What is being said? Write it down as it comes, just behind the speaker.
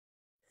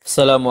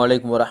அஸ்ஸலாமு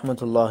அலைக்கும்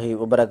வரஹ்மத்துல்லாஹி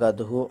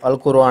வபரகாத்துஹு. அல்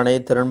குர்ஆனை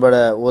திறன்பட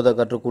ஓத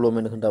கற்றுக்கொள்வோம்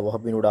என்கின்ற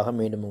வகுப்பினூடாக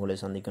மீண்டும் உங்களை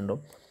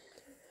சந்திக்கின்றோம்.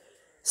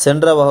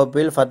 சென்ற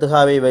வகுப்பில்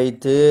ஃபத்ஹாவை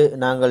வைத்து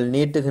நாங்கள்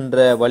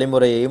நீட்டுகின்ற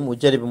வழிமுறையையும்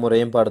உச்சரிப்பு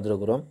முறையும்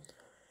பார்த்திருக்கிறோம்.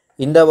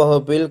 இந்த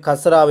வகுப்பில்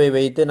கஸ்ராவை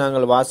வைத்து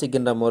நாங்கள்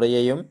வாசிக்கின்ற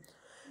முறையையும்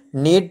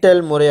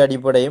நீட்டல் முறை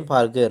அடிப்படையும்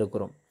பார்க்க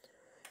இருக்கிறோம்.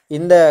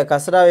 இந்த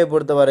கஸ்ராவை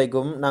பொறுத்த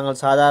வரைக்கும்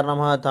நாங்கள்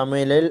சாதாரணமாக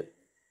தமிழில்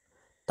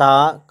தா,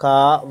 கா,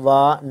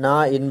 வா, நா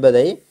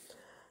என்பதை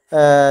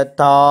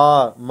தா,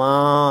 மா,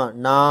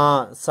 நா,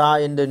 சா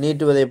என்று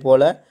நீட்டுவதைப்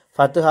போல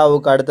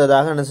ஃபத்ஹாவுக்கு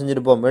அடுத்ததாக என்ன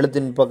செஞ்சிருப்போம்,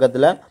 எழுத்தின்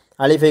பக்கத்தில்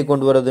அலிஃபை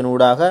கொண்டு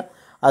வருவதனூடாக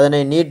அதனை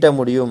நீட்ட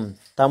முடியும்.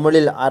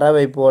 தமிழில்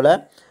அரவை போல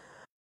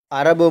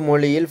அரபு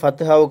மொழியில்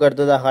ஃபத்ஹாவுக்கு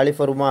அடுத்ததாக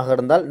அலிஃப் வருமாக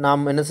இருந்தால்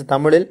நாம்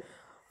தமிழில்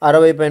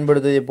அரவை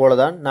பயன்படுத்துவதைப் போல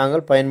தான்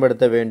நாங்கள்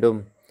பயன்படுத்த வேண்டும்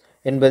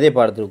என்பதை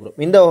பார்த்துருக்கிறோம்.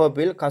 இந்த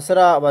வகுப்பில்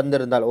கஸ்ரா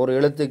வந்திருந்தால் ஒரு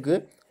எழுத்துக்கு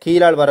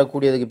கீழால்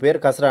வரக்கூடியதுக்கு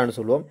பேர் கஸ்ரான்னு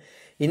சொல்லுவோம்.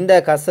 இந்த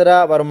கஸ்ரா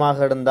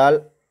வருமாக இருந்தால்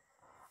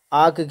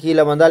ஆக்கு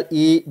கீழே வந்தால்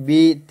இ, B,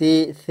 the,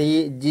 C,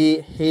 G,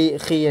 he,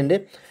 he என்று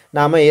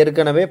நாம்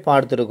ஏற்கனவே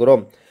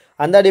பார்த்துருக்கிறோம்.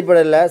 அந்த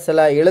அடிப்படையில்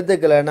சில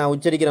எழுத்துக்களை நான்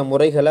உச்சரிக்கிற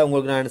முறைகளை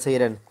உங்களுக்கு நான்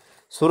செய்கிறேன்,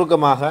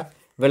 சுருக்கமாக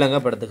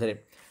விளங்கப்படுத்துகிறேன்.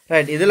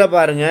 ரைட், இதில்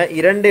பாருங்கள்,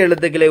 இரண்டு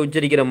எழுத்துக்களை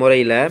உச்சரிக்கிற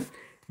முறையில்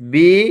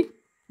பி,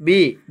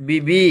 பி, பி,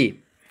 பி,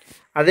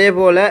 அதே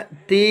போல்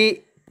தி,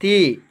 தி,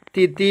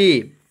 தி, தி,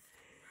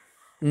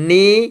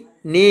 நீ,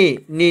 நீ,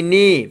 நீ,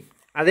 நீ,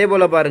 அதே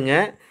போல்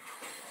பாருங்கள்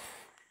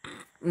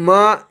மா,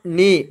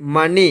 நீ,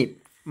 மணி,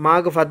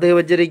 மாக்கு ஃபத்து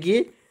வச்சிருக்கி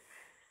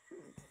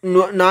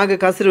நாக்கு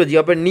கசுறு வச்சு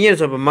அப்போ நீ என்ன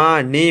சொல்ப்போம், மா,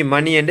 நீ,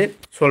 மணி என்று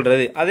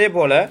சொல்கிறது. அதே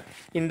போல்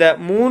இந்த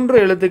மூன்று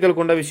எழுத்துக்கள்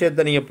கொண்ட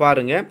விஷயத்தை நீங்கள்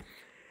பாருங்கள்.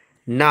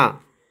 நா,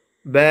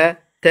 ப,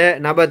 த,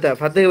 நபத்த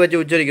ஃபத்து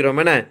வச்சு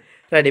உச்சரிக்கிறோம் என்ன.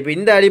 ரைட், இப்போ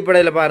இந்த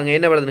அடிப்படையில் பாருங்கள்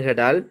என்ன வருதுன்னு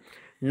கேட்டால்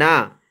நா,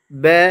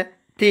 ப,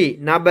 தி,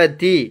 நப,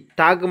 தி,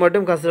 தாக்கு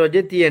மட்டும் கசுறு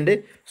வச்சு தீ என்று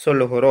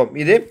சொல்லுகிறோம்.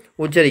 இது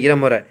உச்சரிக்கிற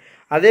முறை.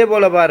 அதே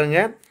போல்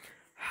பாருங்கள்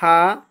ஹ,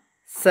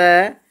 ச,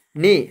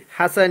 நீ,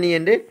 ஹசனி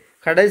என்று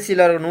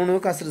கடைசியில் நூனு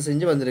கசரு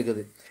செஞ்சு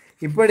வந்திருக்குது.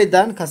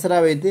 இப்படித்தான் கசரா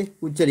வைத்து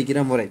உச்சரிக்கிற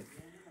முறை.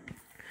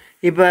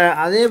 இப்போ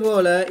அதே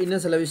போல்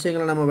இன்னும் சில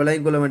விஷயங்களை நம்ம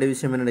விளங்கிக் கொள்ள வேண்டிய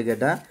விஷயம் என்னென்னு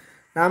கேட்டால்,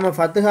 நாம்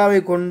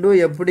ஃபத்ஹாவை கொண்டு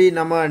எப்படி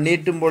நம்ம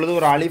நீட்டும் பொழுது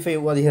ஒரு அலிஃபை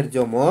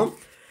அதிகரித்தோமோ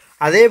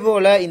அதே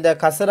போல் இந்த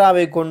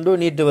கசராவை கொண்டு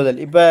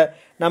நீட்டுவதல். இப்போ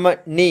நம்ம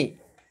நீ,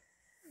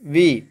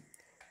 வி,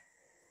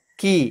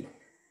 கி,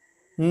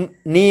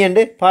 நீ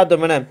என்று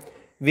பார்த்தோம் என்ன,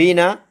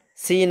 வீணா,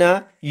 சீனா,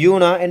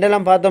 யூனா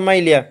என்றெல்லாம் பார்த்தோமா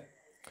இல்லையா,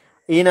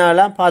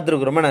 ஈனாலாம்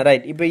பார்த்துருக்குறோம்.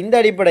 ரைட், இப்போ இந்த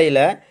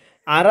அடிப்படையில்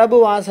அரபு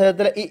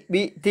வாசகத்தில் இ,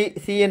 பி, தி,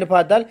 சி என்று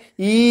பார்த்தால்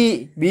இ,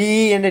 பி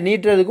என்று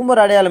நீட்டுறதுக்கும்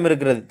ஒரு அடையாளம்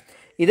இருக்கிறது.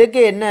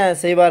 இதற்கு என்ன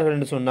செய்வார்கள்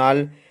என்று சொன்னால்,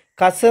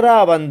 கஸ்ரா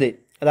வந்து,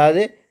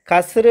 அதாவது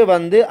கஸ்ரு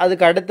வந்து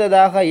அதுக்கு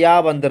அடுத்ததாக யா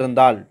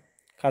வந்திருந்தால்,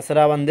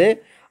 கஸ்ரா வந்து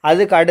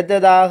அதுக்கு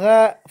அடுத்ததாக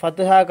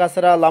ஃபத்ஹா,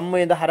 கஸ்ரா, லம்மு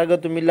என்ற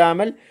ஹரகத்தும்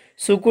இல்லாமல்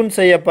சுக்குன்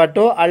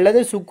செய்யப்பட்டோ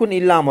அல்லது சுக்குன்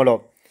இல்லாமலோ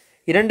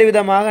இரண்டு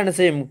விதமாக என்ன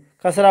செய்யும்,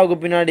 கசராவுக்கு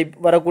பின்னாடி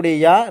வரக்கூடிய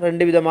யா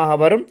ரெண்டு விதமாக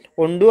வரும்.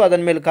 ஒன்று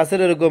அதன் மேல்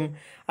கசர் இருக்கும்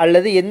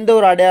அல்லது எந்த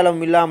ஒரு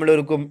அடையாளமும் இல்லாமல்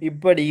இருக்கும்.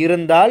 இப்படி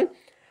இருந்தால்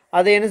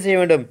அதை என்ன செய்ய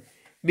வேண்டும்,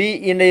 பி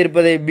என்று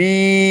இருப்பதை பி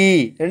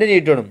என்று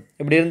நீட்டணும்.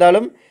 இப்படி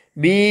இருந்தாலும்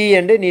பி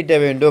என்று நீட்ட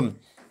வேண்டும்.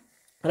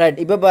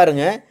 ரைட், இப்போ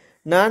பாருங்கள்,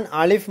 நான்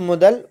அலிஃப்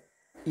முதல்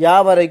யா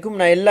வரைக்கும்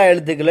நான் எல்லா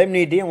எழுத்துக்களையும்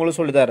நீட்டி உங்களுக்கு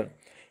சொல்லித்தரேன்.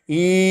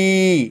 ஈ,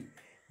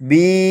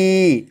 B,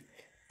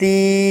 the,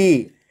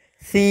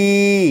 C,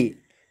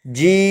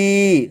 G,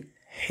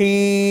 he,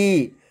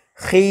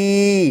 he,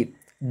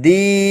 தி,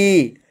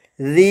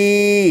 தி,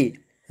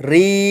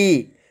 ரி,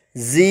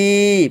 ஜி,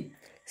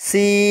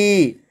 சி,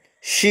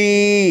 ஷி,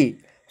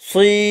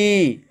 சி,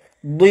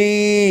 தி,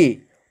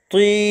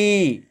 தி,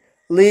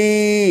 லி,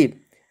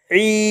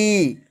 இ,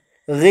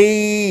 ரி,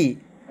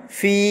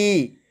 ஃபி,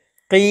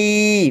 கி,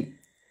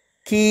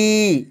 கி,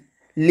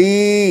 லி,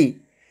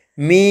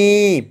 மீ,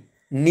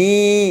 நீ,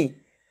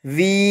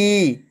 வி,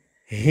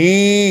 ஹி,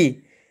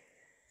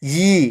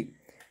 ஈ.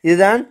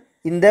 இதுதான்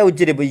இந்த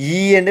உச்சரிப்பு. ஈ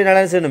என்று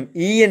நல்லா செய்யணும்,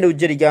 ஈ என்று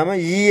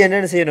உச்சரிக்காமல் ஈ என்று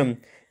என்ன செய்யணும்,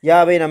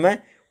 யாவை நம்ம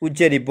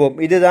உச்சரிப்போம்.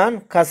 இதுதான்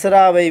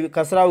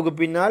கஸ்ராவுக்கு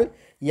பின்னால்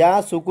யா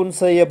சுக்குன்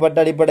செய்யப்பட்ட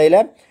அடிப்படையில்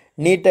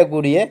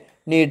நீட்டக்கூடிய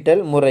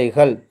நீட்டல்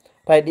முறைகள்.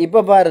 ரைட்,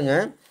 இப்போ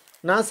பாருங்கள்,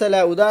 நான்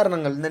சில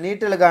உதாரணங்கள், இந்த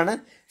நீட்டலுக்கான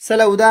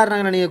சில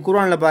உதாரணங்களை நீங்கள்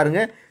குர்ஆனில்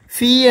பாருங்கள்.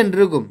 ஃபீ என்று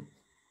இருக்கும்,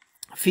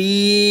 ஃபீ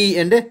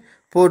என்று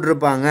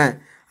போட்டிருப்பாங்க.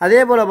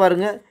 அதே போல்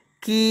பாருங்கள்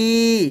கீ,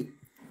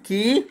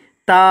 கீ,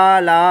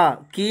 தாலா,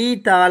 கீ,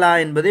 தாலா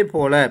என்பதை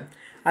போல.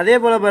 அதே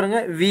போல்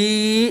பாருங்கள் வி,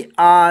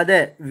 ஆத,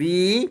 வி,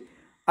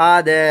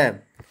 ஆத.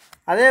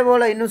 அதே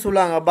போல் இன்னும்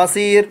சொல்லுவாங்க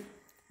பசீர்,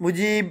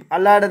 முஜீப்,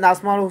 அல்லாட இந்த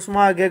அஸ்மால்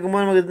ஹுஸ்மா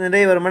கேட்கும்போது நமக்கு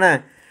நிறைய வருமான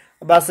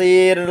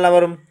பசீர்லாம்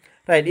வரும்.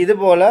 ரைட், இது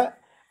போல்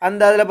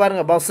அந்த அதில்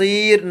பாருங்கள்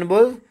பசீர்னு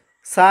போது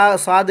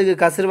சாதுக்கு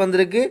கசர்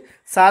வந்திருக்கு,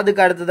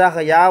 சாதுக்கு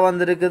அடுத்ததாக யா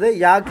வந்திருக்குது,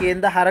 யாக்கு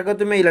எந்த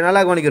ஹரக்கத்துமே இல்லை.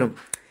 நல்லா கவனிக்கணும்,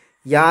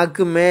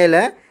 யாக்கு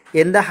மேலே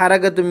எந்த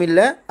ஹரக்கத்தும்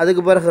இல்லை.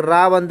 அதுக்கு பிறகு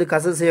ரா வந்து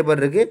கசர்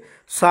செய்யப்பட்டிருக்கு,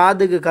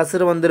 சாதுக்கு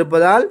கசர்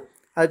வந்திருப்பதால்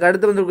அதுக்கு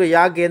அடுத்து வந்திருக்க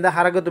யாக்கு எந்த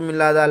ஹரக்கத்தும்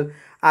இல்லாதால்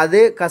அது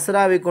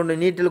கஸ்ராவை கொண்டு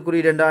நீட்டல்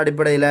குறியீடு என்ற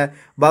அடிப்படையில்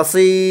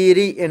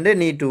பசீரி என்று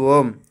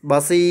நீட்டுவோம்.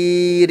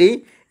 பசீரி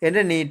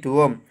என்று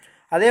நீட்டுவோம்.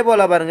 அதே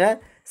போல் பாருங்கள்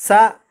ச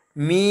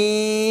மீ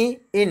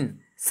இன்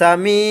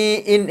சமீ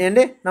இன்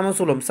என்று நம்ம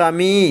சொல்லுவோம்.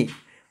 சமீ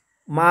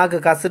மாக்கு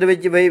கசடு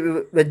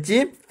வச்சு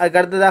அதுக்கு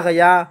அடுத்ததாக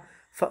யா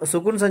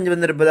சுக்குன் செஞ்சு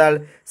வந்திருப்பதால்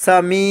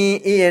சமீ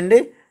என்று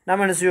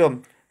நம்ம என்ன செய்வோம்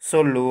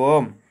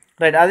சொல்லுவோம்.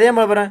 ரைட். அதே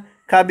மாதிரி பாருங்கள்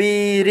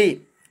கபீரி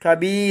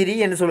கபீரி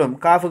என்று சொல்லுவோம்.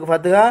 காஃபுக்கு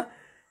ஃபத்துஹா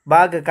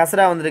பாக்கு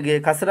கஸ்ரா வந்திருக்கு.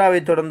 கஸ்ராவை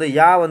தொடர்ந்து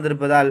யா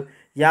வந்திருப்பதால்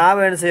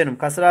யாவை என்ன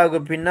செய்யணும் கஸ்ராவுக்கு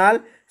பின்னால்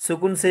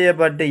சுக்குன்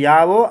செய்யப்பட்டு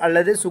யாவோ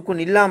அல்லது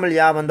சுக்குன் இல்லாமல்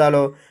யா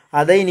வந்தாலோ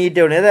அதை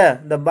நீட்டணும். எதை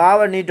இந்த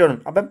பாவை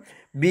நீட்டணும். அப்போ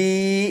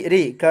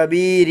பீரி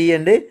கபீரி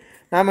என்று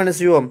நாம் என்ன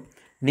செய்வோம்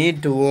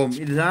நீட்டுவோம்.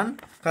 இதுதான்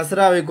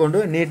கஸ்ராவை கொண்டு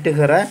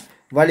நீட்டுகிற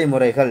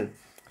வழிமுறைகள்.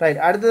 ரைட்.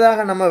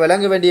 அடுத்ததாக நம்ம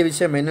விளங்க வேண்டிய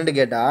விஷயம் என்னென்னு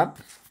கேட்டால்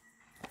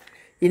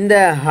இந்த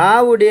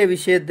ஹாவுடைய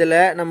விஷயத்தில்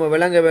நம்ம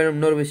விளங்க வேணும்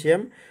இன்னொரு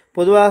விஷயம்.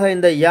 பொதுவாக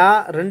இந்த யா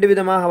ரெண்டு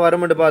விதமாக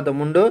வரும்னு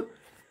பார்த்தோம். உண்டு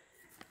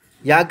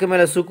யாக்கு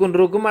மேலே சுக்குன்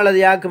இருக்கும் அல்லது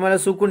யாக்கு மேலே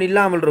சுக்குன்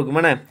இல்லாமல் இருக்கும்.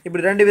 என்ன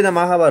இப்படி ரெண்டு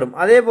விதமாக வரும்.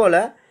 அதே போல்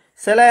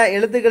சில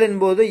எழுத்துக்களின்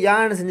போது யா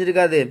என்ன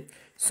செஞ்சிருக்காது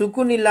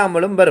சுக்குன்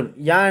இல்லாமலும் வரும்.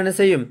 யா என்ன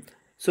செய்யும்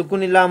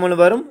சுக்குன்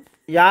இல்லாமலும் வரும்.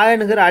 யா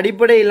என்கிற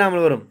அடிப்படை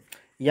இல்லாமல் வரும்.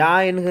 யா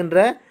என்கின்ற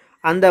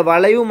அந்த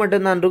வளைவு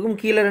மட்டும்தான் இருக்கும்.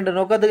 கீழே ரெண்டு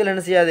நோக்கத்துக்கள்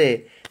என்ன செய்யாது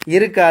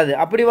இருக்காது.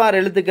 அப்படி வர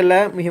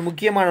எழுத்துக்களில் மிக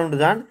முக்கியமான ஒன்று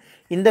தான்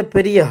இந்த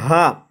பெரிய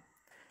ஹா,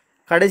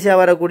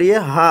 கடைசியாக வரக்கூடிய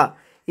ஹா.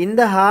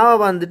 இந்த ஹாவை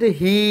வந்துட்டு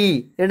ஹீ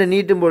என்று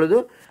நீட்டும் பொழுது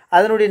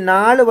அதனுடைய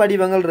 4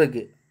 வடிவங்கள்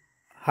இருக்குது.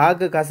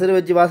 ஹாக்கு கசரு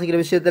வச்சு வாசிக்கிற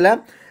விஷயத்தில்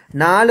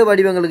 4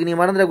 வடிவங்களுக்கு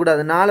நீங்கள்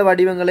மறந்துடக்கூடாது. 4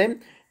 வடிவங்களையும்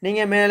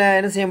நீங்கள் மேலே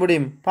என்ன செய்ய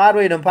முடியும்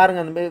பார்வையிடும்.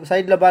 பாருங்கள் அந்த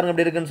சைட்டில் பாருங்கள்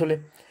அப்படி இருக்குன்னு சொல்லி.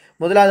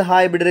 முதலாவது ஹா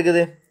இப்படி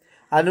இருக்குது.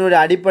 அதனுடைய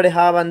அடிப்படை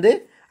ஹா வந்து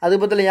அது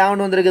பற்றில யா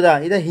ஒன்று வந்துருக்குதா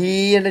இதை ஹீ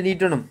என்று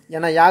நீட்டணும்.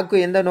 ஏன்னா யாக்கு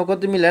எந்த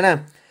நோக்கத்துமே இல்லைண்ணே.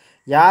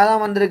 யா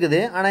தான் வந்திருக்குது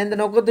ஆனால் எந்த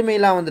நோக்கத்துமே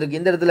இல்லாமல் வந்திருக்கு.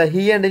 இந்த இடத்துல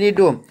ஹீ என்று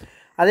நீட்டுவோம்.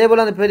 அதே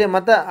போல் அந்த பெரிய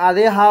மற்ற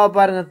அதே ஹாவை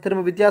பாருங்கள்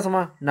திரும்ப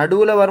வித்தியாசமாக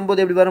நடுவில்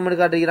வரும்போது எப்படி வரும்னு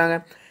காட்டிக்கிறாங்க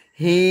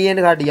ஹீ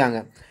என்று காட்டிக்காங்க.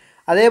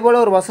 அதே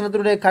போல் ஒரு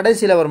வசனத்தினுடைய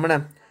கடைசியில் வரும்ண்ணே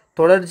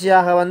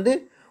தொடர்ச்சியாக வந்து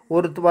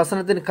ஒரு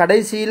வசனத்தின்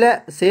கடைசியில்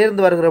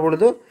சேர்ந்து வருகிற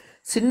பொழுது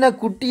சின்ன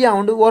குட்டியாக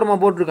உண்டு ஓரமாக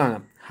போட்டிருக்காங்க.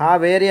 ஹா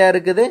வேறையாக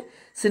இருக்குது,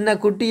 சின்ன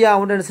குட்டியாக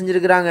உண்டு என்ன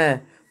செஞ்சுருக்கிறாங்க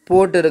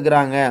போட்டு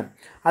இருக்கிறாங்க.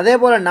 அதே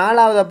போல்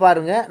 4ஆவதை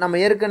பாருங்கள். நம்ம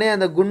ஏற்கனவே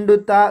அந்த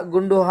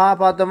குண்டுஹா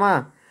பார்த்தோமா.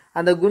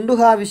 அந்த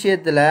குண்டுஹா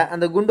விஷயத்தில்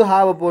அந்த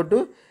குண்டுஹாவை போட்டு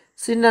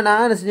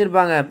சின்னனாக என்ன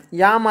செஞ்சுருப்பாங்க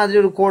யா மாதிரி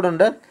ஒரு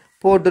கோடொண்டை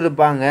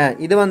போட்டிருப்பாங்க.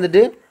 இது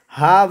வந்துட்டு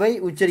ஹாவை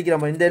உச்சரிக்கிற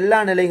மாதிரி இந்த எல்லா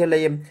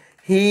நிலைகளையும்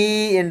ஹீ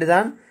என்று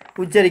தான்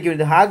உச்சரிக்க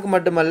வேண்டியது. ஹாக்கு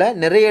மட்டுமல்ல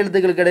நிறைய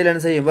எழுத்துக்களுக்கு இடையில்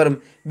என்ன செய்யும் வரும்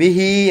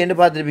பிஹி என்று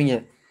பார்த்துருப்பீங்க.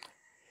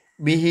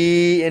 பிஹி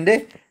என்று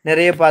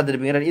நிறைய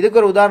பார்த்துருப்பீங்க.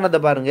 இதுக்கு ஒரு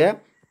உதாரணத்தை பாருங்கள்.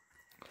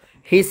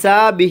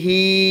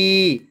 ஹிசாபிஹி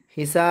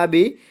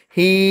ஹிசாபி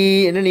ஹீ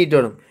என்று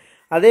நீட்டணும்.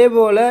 அதே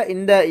போல்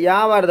இந்த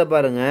யாவாரத்தை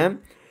பாருங்கள்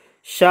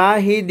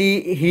ஷாஹிதி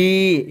ஹீ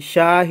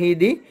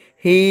ஷாஹிதி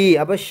ஹீ.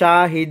 அப்போ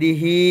ஷாஹிதி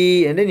ஹீ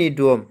என்று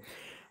நீட்டுவோம்.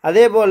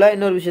 அதே போல்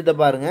இன்னொரு விஷயத்தை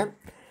பாருங்கள்.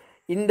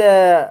 இந்த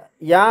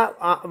யா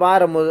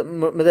வார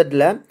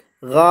முதட்டில்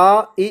கா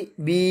இ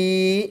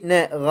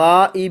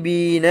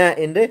பீன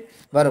என்று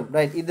வரும்.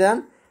 ரைட். இதுதான்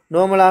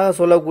நார்மலாக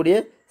சொல்லக்கூடிய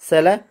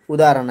சில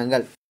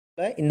உதாரணங்கள்.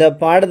 இந்த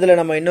பாடத்தில்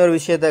நம்ம இன்னொரு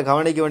விஷயத்தை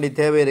கவனிக்க வேண்டிய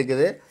தேவை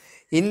இருக்குது.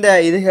 இந்த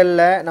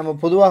இதுகளில் நம்ம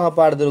பொதுவாக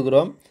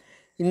பார்த்துருக்குறோம்.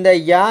 இந்த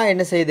யா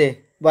என்ன செய்யுது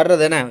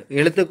வர்றது என்ன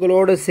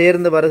எழுத்துக்களோடு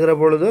சேர்ந்து வருகிற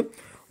பொழுது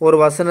ஒரு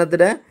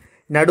வசனத்தில்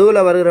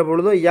நடுவில் வருகிற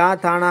பொழுது யா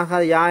தானாக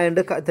யா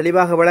என்று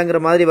தெளிவாக விளங்குற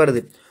மாதிரி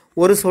வருது.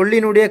 ஒரு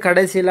சொல்லினுடைய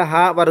கடைசியில்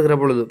ஹா வருகிற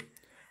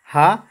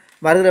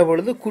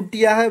பொழுது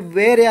குட்டியாக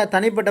வேறையா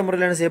தனிப்பட்ட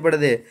முறையில் என்ன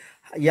செய்யப்படுது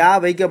யா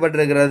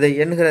வைக்கப்பட்டிருக்கிறது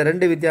என்கிற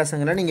 2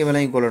 வித்தியாசங்களை நீங்கள்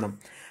விளங்கிக் கொள்ளணும்.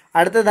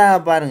 அடுத்ததாக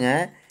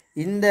பாருங்கள்.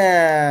 இந்த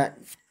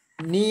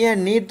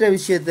நீட்ட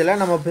விஷயத்தில்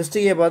நம்ம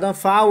ஃபஸ்ட்டுக்கே பார்த்தோம்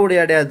ஃபாவுடைய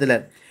அடையாளத்தில்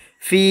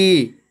ஃபீ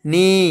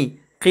நீ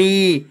கீ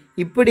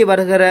இப்படி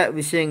வருகிற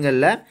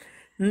விஷயங்களில்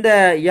இந்த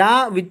யா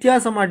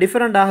வித்தியாசமாக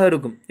டிஃப்ரெண்ட்டாக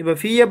இருக்கும். இப்போ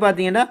ஃபீயை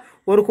பார்த்தீங்கன்னா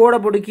ஒரு கோடை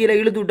போட்டு கீழே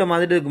இழுத்து விட்ட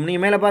மாதிரி இருக்கும்.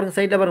 நீங்கள் மேலே பாருங்கள்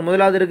சைட்டில் பாருங்கள்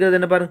முதலாவது இருக்கிறது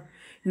என்ன பாருங்கள்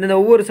இந்த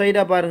ஒவ்வொரு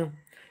சைடாக பாருங்கள்.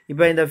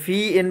 இப்போ இந்த ஃபீ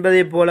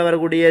என்பதை போல்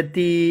வரக்கூடிய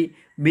தி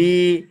பி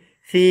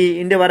சி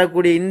இந்த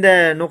வரக்கூடிய இந்த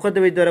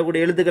நுக்கத்தை வைத்து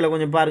வரக்கூடிய எழுத்துக்களை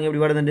கொஞ்சம் பாருங்கள்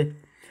எப்படி வருதுண்டு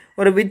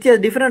ஒரு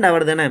டிஃப்ரெண்ட்டாக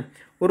வருது என்ன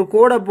ஒரு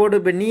கோடை போட்டு.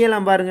 இப்போ நீ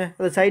எல்லாம் பாருங்கள்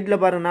அது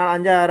சைட்டில் பாருங்கள்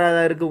 4 5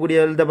 6 இருக்கக்கூடிய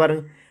எழுத்தை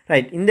பாருங்கள்.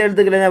 ரைட். இந்த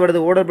எழுத்துக்கள் என்ன வருது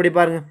ஓடர் படி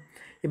பாருங்கள்.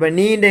 இப்போ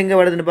நீண்ட எங்கே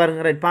வருதுன்னு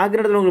பாருங்கள். ரைட். பார்க்குற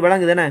இடத்துல உங்களுக்கு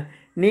விளங்குது என்ன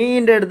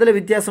நீண்ட இடத்துல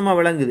வித்தியாசமாக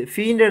விளங்குது,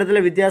 ஃபீன்ற இடத்துல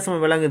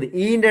வித்தியாசமாக விளங்குது,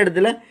 ஈன்ற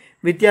இடத்துல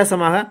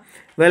வித்தியாசமாக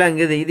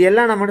விளங்குது. இது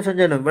எல்லாம் நம்ம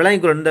செஞ்சிடணும்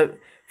விளங்கிக்கிறோம். இந்த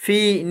ஃபீ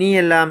நீ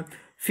எல்லாம்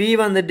ஃபீ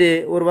வந்துட்டு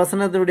ஒரு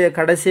வசனத்தினுடைய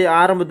கடைசி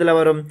ஆரம்பத்தில்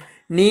வரும்.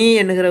 நீ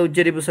என்கிற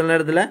உச்சரிப்பு சில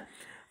நேரத்தில்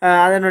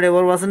அதனுடைய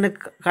ஒரு வசனம்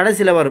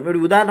கடைசியில் வரும்.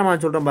 இப்படி உதாரணமாக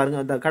சொல்கிறோம்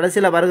பாருங்கள். அந்த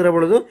கடைசியில் வருகிற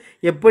பொழுது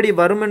எப்படி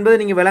வரும் என்பதை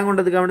நீங்கள்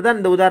விளங்குன்றதுக்காக தான்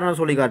இந்த உதாரணம்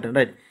சொல்லி காட்டுறேன்.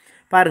 ரைட்.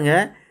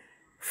 பாருங்கள்.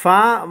 ஃபா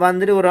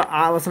வந்துட்டு ஒரு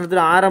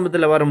வசனத்தில்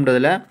ஆரம்பத்தில்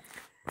வரும்ன்றதில்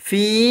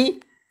ஃபீ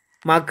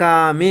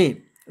மகாமி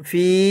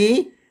ஃபீ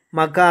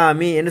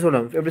மகாமி என்ன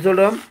சொல்கிறோம் எப்படி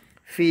சொல்கிறோம்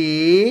ஃபீ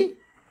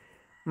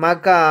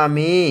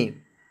மகாமி.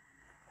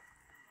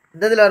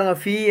 இந்த இதில் வருங்க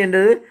ஃபீ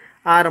என்றது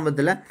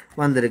ஆரம்பத்தில்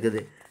வந்திருக்குது.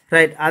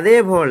 ரைட். அதே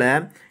போல்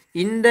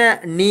இந்த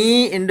நீ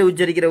என்று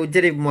உச்சரிக்கிற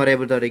உச்சரிப்பு முறையை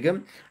பொறுத்த வரைக்கும்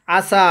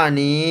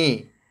அசானி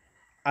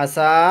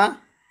அசா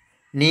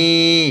நீ.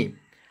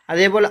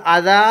 அதே போல்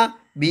அதா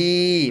பி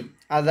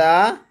அதா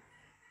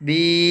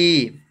பி.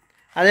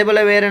 அதே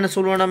போல் வேறு என்ன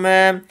சொல்லுவோம் நம்ம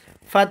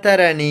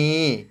ஃபதரணி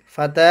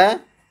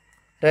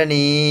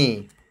ஃபதரணி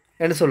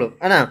என்ன சொல்லுவோம்.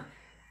 ஆனால்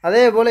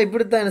அதே போல்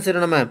இப்படித்தான் என்ன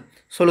செய்யணும் நம்ம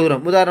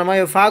சொல்லுகிறோம்.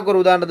 உதாரணமாக ஃபாக்கு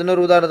ஒரு உதாரணத்தை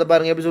இன்னொரு உதாரணத்தை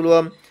பாருங்கள். எப்படி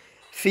சொல்லுவோம்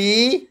ஃபி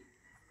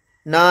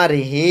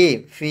நாரிஹி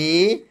ஃபி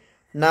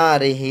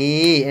நாரிஹி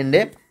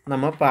என்று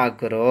நம்ம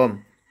பார்க்குறோம்.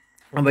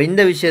 நம்ம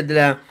இந்த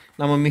விஷயத்தில்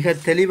நம்ம மிக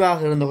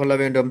தெளிவாக இருந்து கொள்ள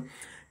வேண்டும்.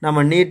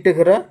 நம்ம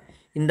நீட்டுகிற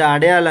இந்த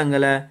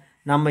அடையாளங்களை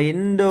நம்ம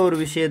எந்த ஒரு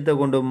விஷயத்தை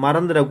கொண்டு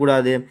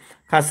மறந்துடக்கூடாது.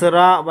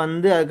 கசரா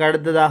வந்து அதுக்கு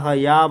அடுத்ததாக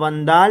யா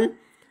வந்தால்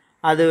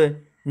அது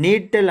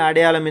நீட்டல்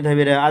அடையாளமே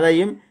தவிர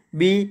அதையும்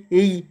பி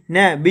இ ந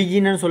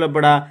பிஜின்னு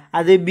சொல்லப்படா,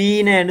 அது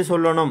பீன என்று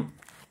சொல்லணும்.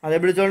 அது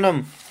எப்படி சொல்லணும்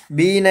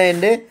பீன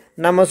என்று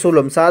நம்ம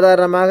சொல்லும்.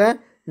 சாதாரணமாக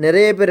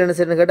நிறைய பேர் என்ன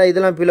செய்யணும்னு கேட்டால்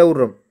இதெல்லாம் பிழை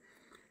விடுறோம்.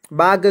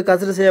 பாக்கு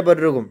கசரு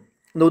செய்யப்பட்டிருக்கும்.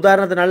 இந்த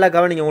உதாரணத்தை நல்லா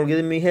கவனிங்க, உங்களுக்கு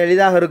இது மிக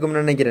எளிதாக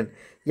இருக்கும்னு நினைக்கிறேன்.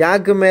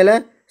 யாக்கு மேலே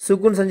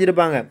சுக்குன்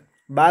செஞ்சுருப்பாங்க,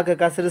 பாக்கு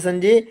கசரு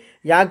செஞ்சு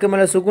யாக்கு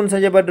மேலே சுக்குன்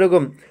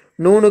செஞ்சப்பட்டிருக்கும்,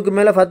 நூனுக்கு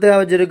மேலே ஃபத்துஹா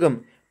வச்சிருக்கும்.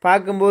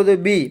 பார்க்கும்போது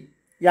பி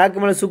யாக்கு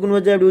மேலே சுக்குன்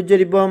வச்சு அப்படி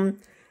உச்சரிப்போம்.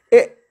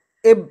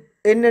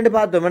 என்னென்னு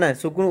பார்த்தோம் என்ன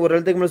சுக்குன் ஒரு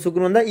எழுத்துக்கு மேலே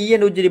சுக்குன் வந்தால்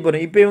ஈன்னு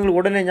உச்சரிப்போம். இப்போ இவங்களுக்கு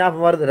உடனே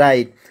ஞாபகம் வருது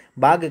ரைட்.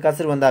 பாக்கு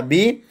கசரு வந்தால் பி,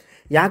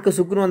 யாக்கு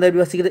சுக்குன் வந்தால்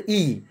எப்படி வாசிக்கிறது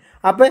இ.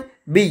 அப்போ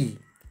பி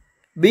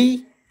பி.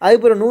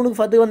 அதுக்கப்புறம் நூனுக்கு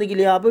ஃபத்துஹா வந்து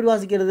இல்லையா, அப்போ எப்படி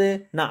வாசிக்கிறது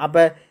நான்.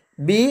 அப்போ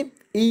பி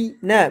இ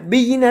ந பி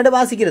இன்னு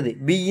வாசிக்கிறது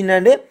பி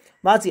இன்னு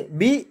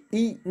பி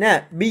இ ந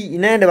பி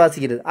இன்னு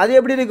வாசிக்கிறது. அது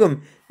எப்படி இருக்கும்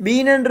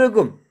பீனன்று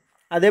இருக்கும்.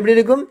 அது எப்படி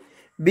இருக்கும்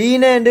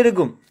பீன என்று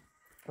இருக்கும்.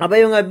 அப்போ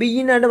இவங்க பி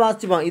இன்னு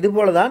வாசிப்பாங்க. இது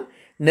போல தான்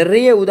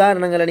நிறைய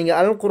உதாரணங்களை நீங்கள்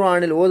அல்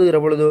குர்ஆனில் ஓதுகிற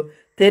பொழுது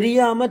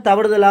தெரியாமல்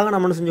தவறுதலாக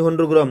நம்ம செஞ்சு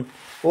கொண்டிருக்கிறோம்,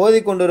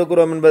 ஓதிக்கொண்டு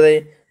இருக்கிறோம் என்பதை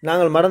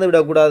நாங்கள்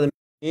மறந்துவிடக்கூடாது.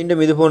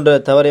 மீண்டும் இது போன்ற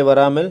தவறை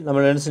வராமல்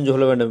நம்ம என்ன செஞ்சு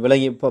கொள்ள வேண்டும்,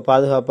 விளங்கி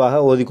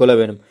பாதுகாப்பாக ஓதிக்கொள்ள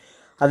வேண்டும்.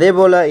 அதே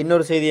போல்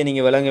இன்னொரு செய்தியை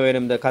நீங்கள் விளங்க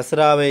வேண்டும். இந்த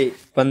கஸ்ராவை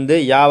வந்து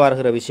யா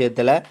வருகிற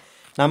விஷயத்தில்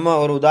நம்ம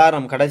ஒரு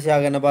உதாரணம்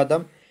கடைசியாக என்ன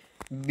பார்த்தோம்,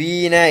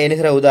 பீன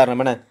என்கிற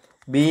உதாரணம். என்ன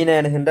பீன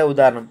என்கின்ற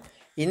உதாரணம்.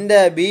 இந்த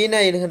பீன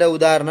என்கின்ற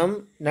உதாரணம்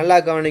நல்லா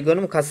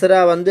கவனிக்கணும். கஸ்ரா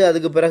வந்து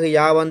அதுக்கு பிறகு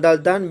யா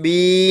வந்தால்தான்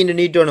பீன்னு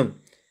நீட்டணும்,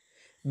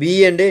 பி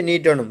என்று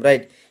நீட்டணும்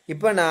ரைட்.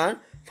 இப்போ நான்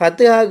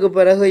ஃபத்துஹாவுக்கு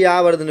பிறகு யா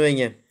வருதுன்னு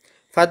வைங்க,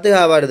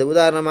 ஃபத்துஹா வருது.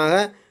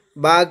 உதாரணமாக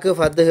பாக்கு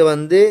ஃபத்துஹு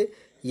வந்து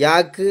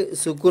யாக்கு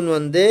சுக்குன்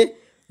வந்து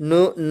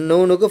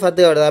நூனுக்கு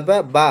ஃபத்துஹா வருது. அப்போ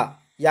பா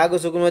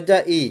யாக்கு சுக்குன் வச்சா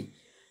இ,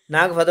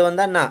 நாக்கு ஃபத்து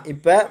வந்தால் நா.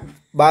 இப்போ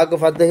பாக்கு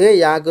ஃபத்துஹு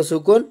யாக்கு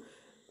சுக்குன்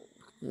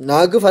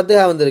நாக்கு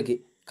ஃபத்துஹா வந்திருக்கு.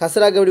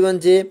 கஸ்ராக்கு எப்படி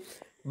வந்துச்சு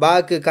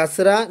பாக்கு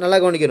கஸ்ரா, நல்லா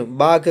கவனிக்கணும்,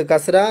 பாக்கு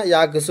கஸ்ரா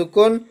யாக்கு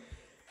சுக்குன்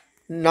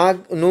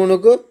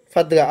நூனுக்கு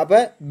ஃபத்துஹா. அப்போ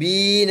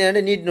பீனு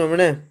நீட்டணும்.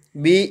 என்ன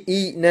பி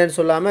இன்னு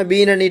சொல்லாமல்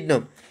பீனை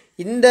நீட்டணும்.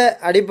 இந்த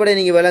அடிப்படை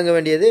நீங்கள் விளங்க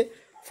வேண்டியது.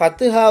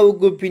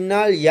 ஃபத்துஹாவுக்கு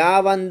பின்னால் யா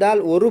வந்தால்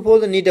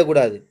ஒருபோதும்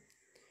நீட்டக்கூடாது.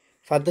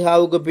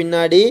 ஃபத்துஹாவுக்கு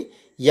பின்னாடி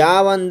யா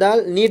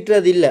வந்தால்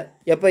நீட்டுறது இல்லை.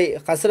 எப்போ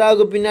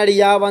கஸ்ராவுக்கு பின்னாடி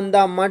யா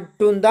வந்தால்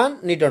மட்டும்தான்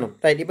நீட்டணும்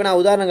ரைட். இப்போ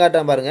நான் உதாரணம்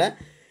காட்டுறேன் பாருங்கள்.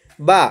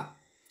 பா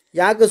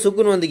யாக்கு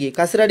சுக்குன்னு வந்துக்கி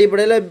கஸ்ரா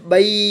அடிப்படையில்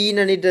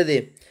பைன்னு நீட்டுறது,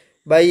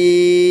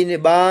 பைன்னு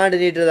பாண்டு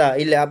நீட்டுறதா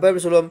இல்லை. அப்போ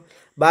எப்படி சொல்லுவோம்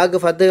பாக்கு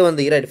ஃபத்துஹா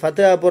வந்து ரைட்,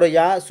 ஃபத்துஹா போகிற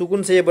யா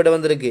சுக்குன் செய்யப்பட்டு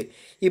வந்திருக்கு.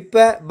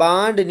 இப்போ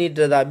பாண்டு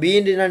நீட்டுறதா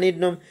பீண்டுனா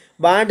நீட்டணும்,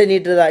 பாண்டு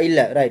நீட்டுறதா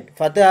இல்லை ரைட்.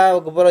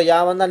 ஃபத்துஹாவுக்கு போகிற யா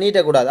வந்தால்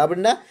நீட்டக்கூடாது.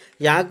 அப்படின்னா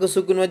யாக்கு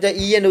சுக்குன்னு வச்சா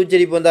ஈ என்று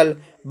உச்சரிப்பு வந்தால்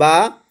பா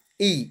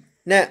இ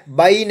ந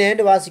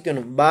பைனேன்னு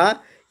வாசிக்கணும், பா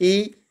இ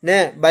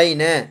ந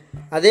பைன.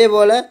 அதே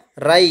போல்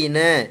ரைன,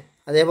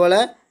 அதே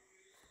போல்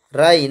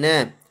ரைன,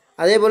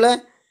 அதே போல்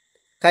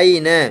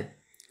கைன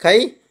கை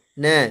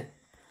ந,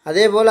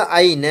 அதே போல்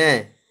ஐன.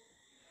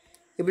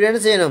 இப்படி என்ன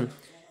செய்யணும்,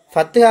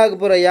 ஃபத்துஹாவுக்கு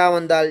போகிற யா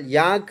வந்தால்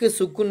யாக்கு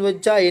சுக்குன்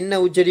வச்சா என்ன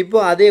உச்சரிப்போ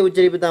அதே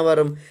உச்சரிப்பு தான்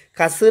வரும்.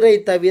 கசுரை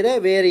தவிர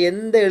வேறு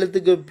எந்த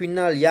எழுத்துக்கு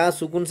பின்னால் யா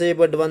சுக்குன்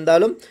செய்யப்பட்டு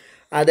வந்தாலும்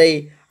அதை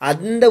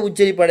அந்த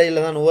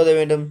உச்சரிப்படையில் தான் ஓத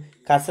வேண்டும்.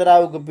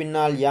 கசராவுக்கு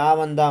பின்னால் யா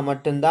வந்தால்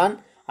மட்டும்தான்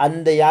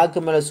அந்த யாக்கு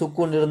மேலே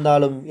சுக்குன்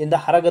இருந்தாலும் எந்த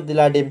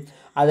ஹரகத்திலாட்டி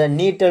அதை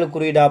நீட்டல்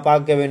குறியீடாக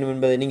பார்க்க வேண்டும்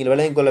என்பதை நீங்கள்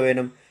விளங்கிக் கொள்ள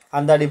வேண்டும்.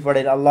 அந்த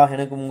அடிப்படையில் அல்லாஹ்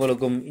எனக்கும்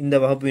உங்களுக்கும் இந்த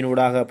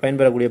வகுப்பினூடாக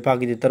பயன்பெறக்கூடிய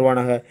பாக்கியத்தை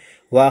தருவானாக.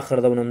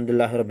 வாஹிர் தஅவானா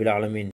அல்ஹம்துலில்லாஹி ரப்பில் ஆலமீன்.